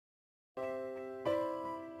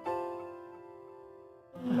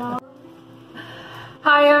No.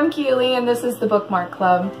 Hi, I'm Kealy and this is the Bookmark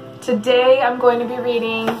Club. Today I'm going to be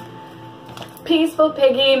reading Peaceful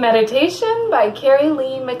Piggy Meditation by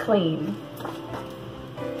Kerry MacLean.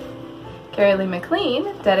 Kerry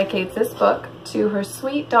MacLean dedicates this book to her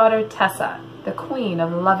sweet daughter Tessa, the queen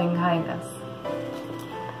of loving kindness.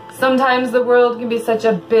 Sometimes the world can be such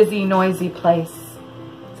a busy, noisy place.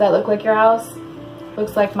 Does that look like your house?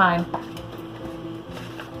 Looks like mine.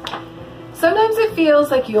 Sometimes it feels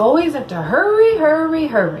like you always have to hurry, hurry,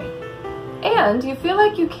 hurry. And you feel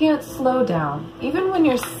like you can't slow down, even when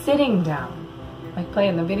you're sitting down. Like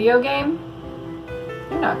playing the video game.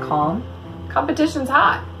 You're not calm. Competition's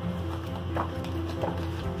hot.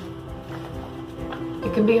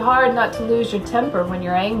 It can be hard not to lose your temper when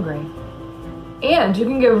you're angry. And you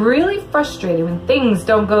can get really frustrated when things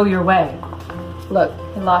don't go your way. Look,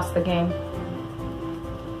 he lost the game.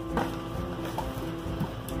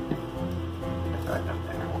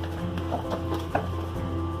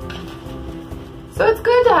 So it's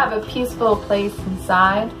good to have a peaceful place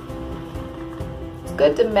inside. It's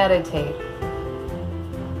good to meditate.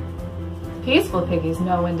 Peaceful piggies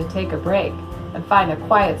know when to take a break and find a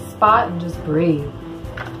quiet spot and just breathe.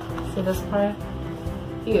 See this part?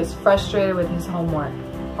 He is frustrated with his homework.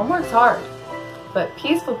 Homework's hard, but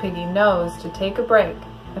Peaceful Piggy knows to take a break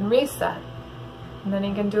and reset, and then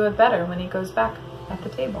he can do it better when he goes back at the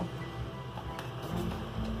table.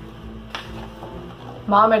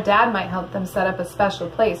 Mom or Dad might help them set up a special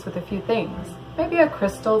place with a few things. Maybe a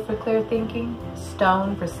crystal for clear thinking,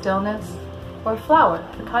 stone for stillness, or a flower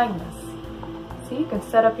for kindness. So you can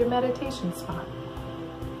set up your meditation spot.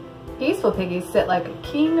 Peaceful piggies sit like a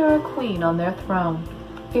king or a queen on their throne,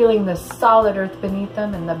 feeling the solid earth beneath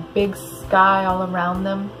them and the big sky all around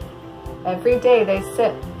them. Every day they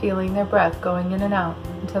sit, feeling their breath going in and out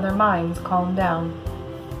until their minds calm down.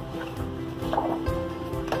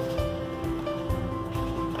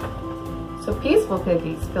 So peaceful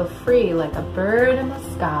piggies feel free like a bird in the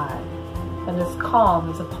sky and as calm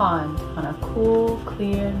as a pond on a cool,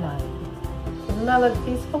 clear night. Doesn't that look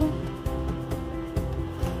peaceful?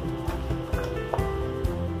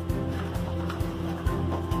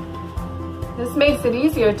 This makes it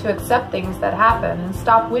easier to accept things that happen and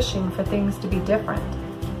stop wishing for things to be different.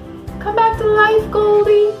 Come back to life,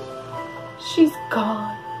 Goldie. She's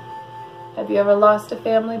gone. Have you ever lost a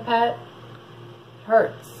family pet? It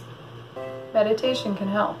hurts. Meditation can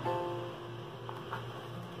help.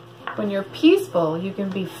 When you're peaceful, you can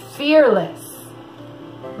be fearless.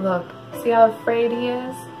 Look, see how afraid he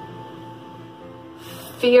is?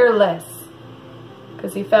 Fearless.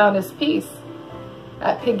 Because he found his peace.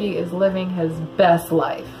 That piggy is living his best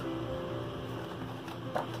life.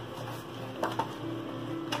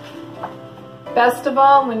 Best of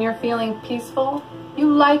all, when you're feeling peaceful,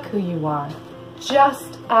 you like who you are,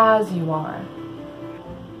 just as you are.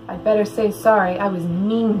 I'd better say sorry, I was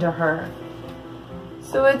mean to her.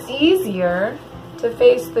 So it's easier to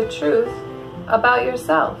face the truth about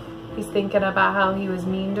yourself. He's thinking about how he was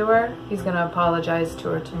mean to her. He's gonna apologize to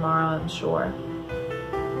her tomorrow, I'm sure.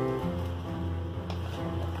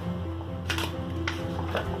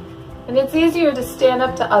 And it's easier to stand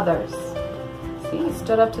up to others. See, he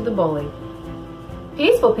stood up to the bully.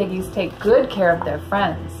 Peaceful piggies take good care of their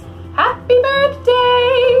friends. Happy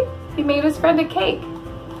birthday! He made his friend a cake.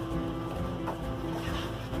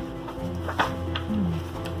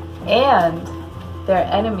 And they're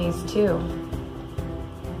enemies too.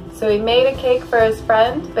 So he made a cake for his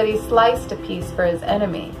friend, but he sliced a piece for his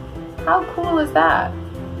enemy. How cool is that?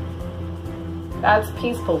 That's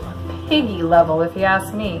peaceful piggy level, if you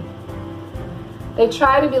ask me. They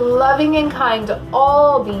try to be loving and kind to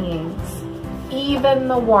all beings, even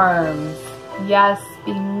the worms. Yes,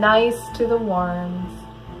 be nice to the worms.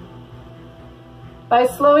 By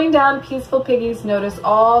slowing down, peaceful piggies notice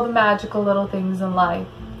all the magical little things in life,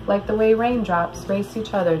 like the way raindrops race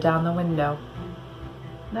each other down the window.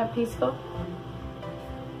 Isn't that peaceful?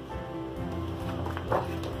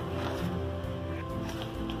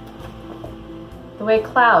 The way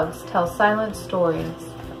clouds tell silent stories,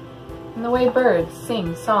 and the way birds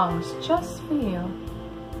sing songs just for you.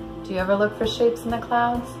 Do you ever look for shapes in the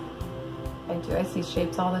clouds? I do, I see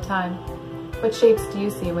shapes all the time. What shapes do you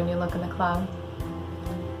see when you look in the clouds?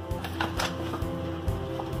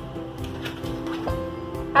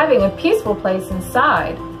 Having a peaceful place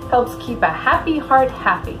inside helps keep a happy heart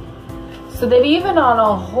happy, so that even on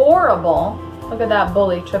a horrible, look at that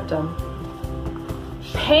bully tripped him,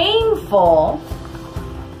 painful,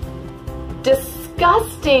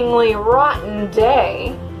 disgustingly rotten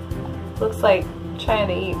day, looks like trying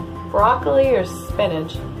to eat broccoli or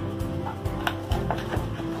spinach.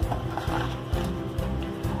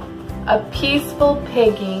 A peaceful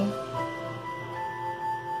piggy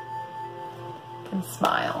can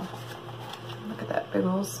smile. Look at that big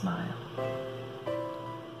old smile.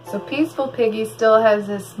 So Peaceful Piggy still has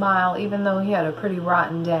his smile even though he had a pretty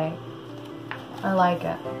rotten day. I like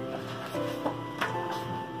it.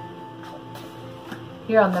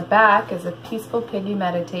 Here on the back is a Peaceful Piggy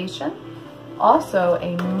meditation. Also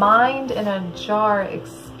a mind in a jar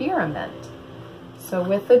experiment. So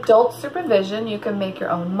with adult supervision, you can make your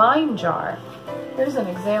own mind jar. Here's an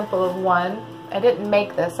example of one. I didn't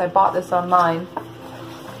make this, I bought this online.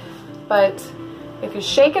 But if you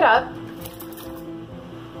shake it up,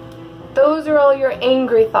 those are all your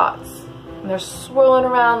angry thoughts. And they're swirling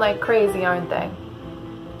around like crazy, aren't they?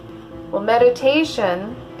 Well,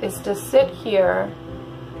 meditation is to sit here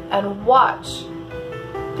and watch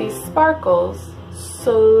these sparkles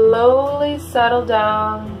slowly settle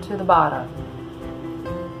down to the bottom.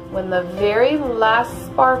 When the very last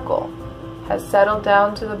sparkle has settled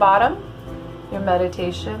down to the bottom, your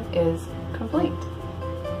meditation is complete.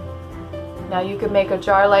 Now you can make a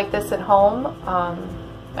jar like this at home,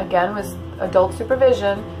 again with adult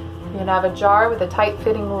supervision. You can have a jar with a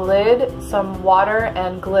tight-fitting lid, some water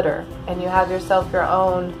and glitter, and you have yourself your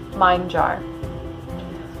own mind jar.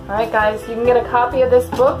 Alright guys, you can get a copy of this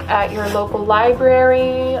book at your local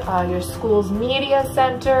library, your school's media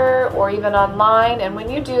center, or even online. And when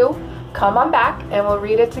you do, come on back and we'll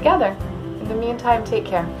read it together. In the meantime, take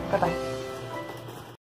care. Bye-bye.